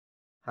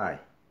Hi,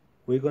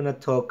 we're gonna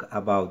talk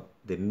about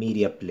the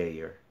media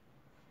player.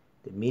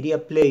 The media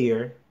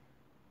player,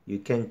 you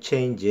can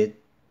change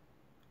it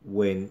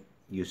when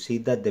you see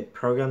that the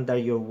program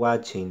that you're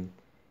watching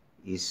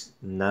is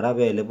not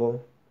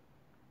available,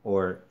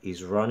 or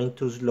is running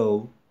too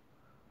slow,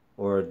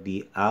 or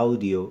the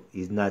audio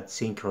is not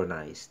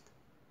synchronized.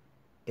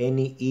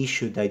 Any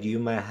issue that you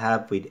might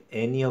have with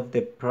any of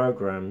the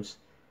programs,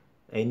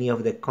 any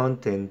of the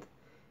content,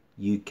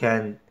 you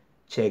can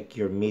check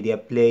your media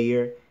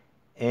player,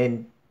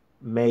 and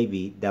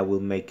maybe that will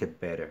make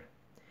it better.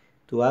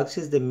 To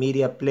access the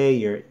media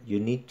player, you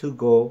need to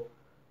go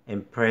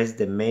and press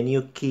the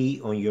menu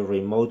key on your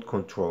remote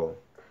control.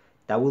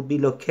 That will be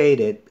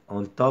located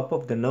on top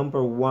of the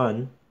number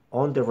 1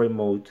 on the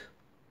remote.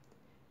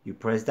 You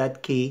press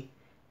that key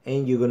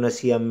and you're gonna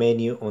see a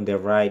menu on the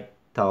right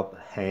top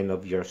hand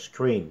of your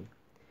screen.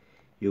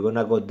 You're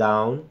gonna go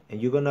down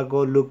and you're gonna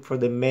go look for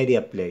the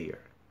media player.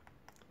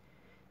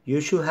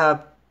 You should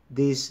have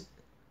these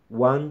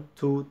 1,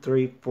 2,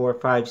 3, 4,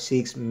 5,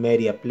 6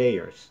 media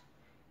players.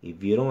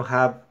 If you don't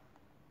have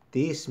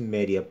this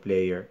media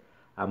player,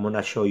 I'm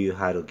gonna show you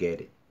how to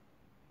get it.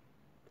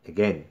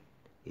 Again,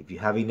 if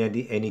you're having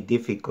any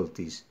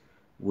difficulties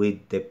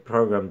with the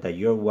program that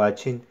you're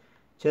watching,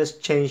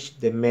 just change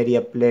the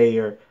media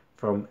player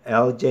from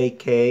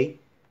LJK,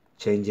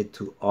 change it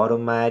to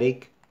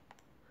automatic,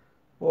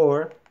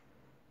 or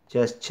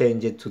just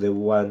change it to the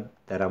one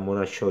that I'm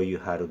gonna show you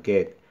how to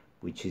get,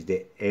 which is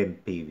the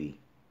MPV.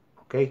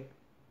 Okay?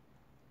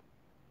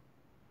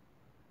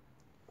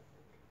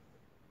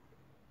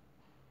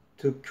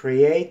 To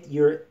create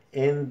your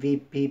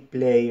MVP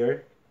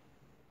player,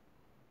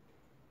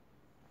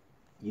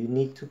 you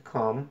need to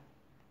come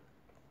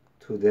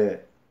to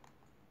the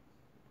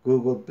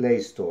Google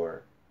Play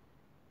Store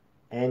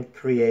and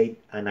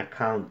create an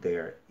account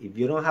there. If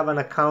you don't have an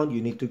account, you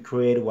need to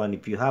create one.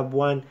 If you have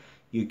one,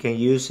 you can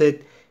use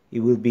it. It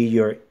will be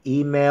your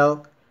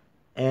email,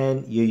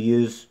 and you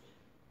use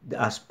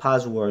as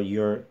password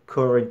your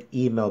current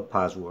email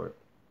password.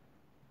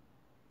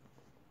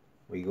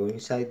 We go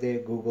inside the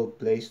Google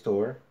Play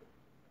Store.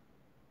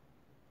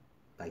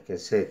 Like I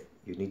said,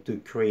 you need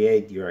to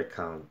create your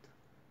account.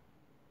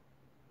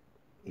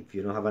 If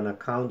you don't have an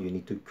account, you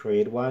need to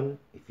create one.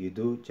 If you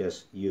do,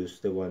 just use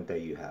the one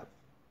that you have.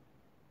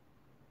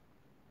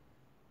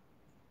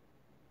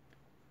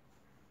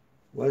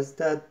 Once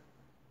that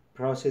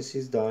process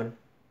is done,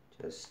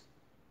 just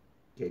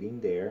get in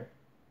there,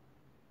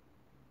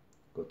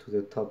 go to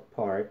the top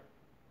part,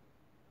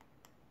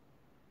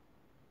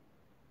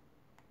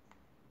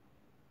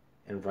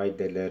 and write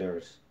the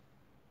letters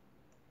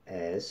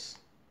S,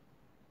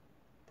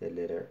 the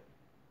letter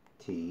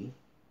T,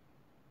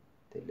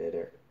 the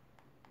letter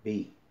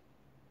B.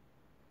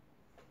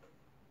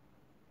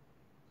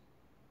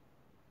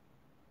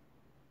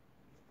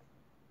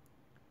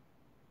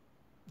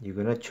 You're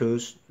gonna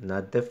choose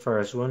not the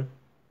first one,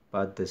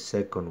 but the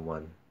second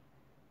one.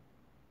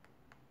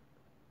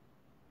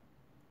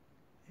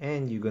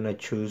 And you're gonna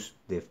choose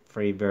the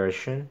free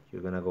version.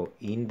 You're gonna go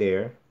in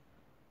there,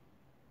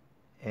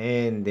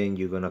 and then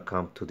you're gonna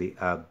come to the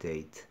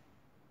update.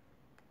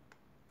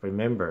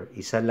 Remember,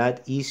 it's a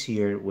lot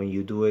easier when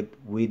you do it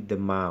with the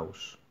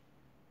mouse.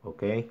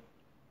 Okay?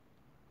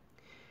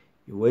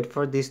 You wait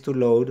for this to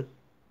load.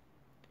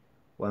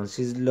 Once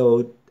it's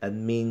loaded, that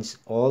means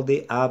all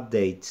the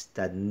updates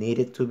that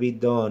needed to be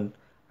done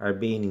are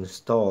being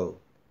installed.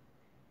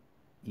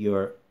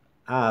 Your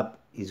app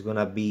is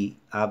gonna be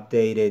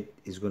updated,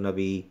 it's gonna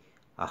be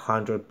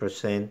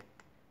 100%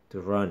 to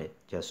run it.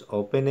 Just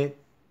open it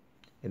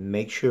and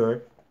make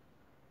sure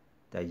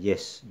that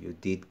yes, you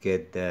did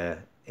get the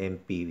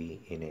MPV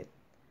in it.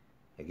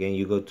 Again,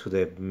 you go to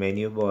the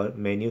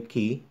menu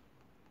key,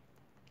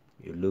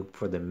 you look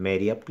for the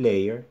media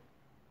player,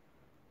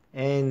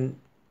 and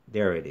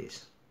there it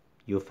is.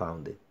 You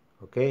found it.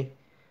 Okay?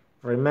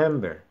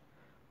 Remember,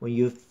 when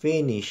you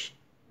finish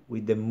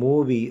with the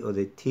movie or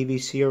the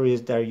TV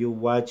series that you're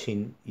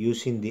watching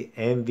using the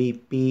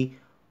MVP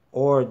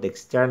or the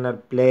external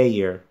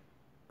player,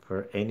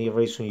 for any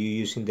reason you're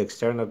using the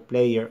external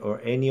player or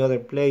any other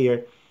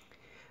player,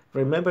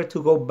 remember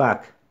to go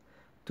back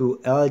to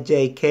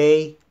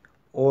LJK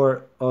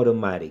or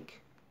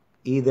automatic.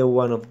 Either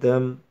one of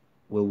them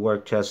will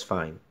work just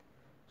fine.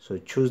 So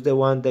choose the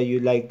one that you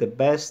like the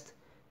best,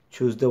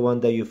 choose the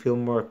one that you feel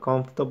more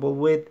comfortable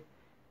with,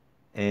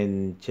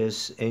 and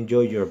just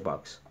enjoy your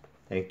box.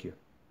 Thank you.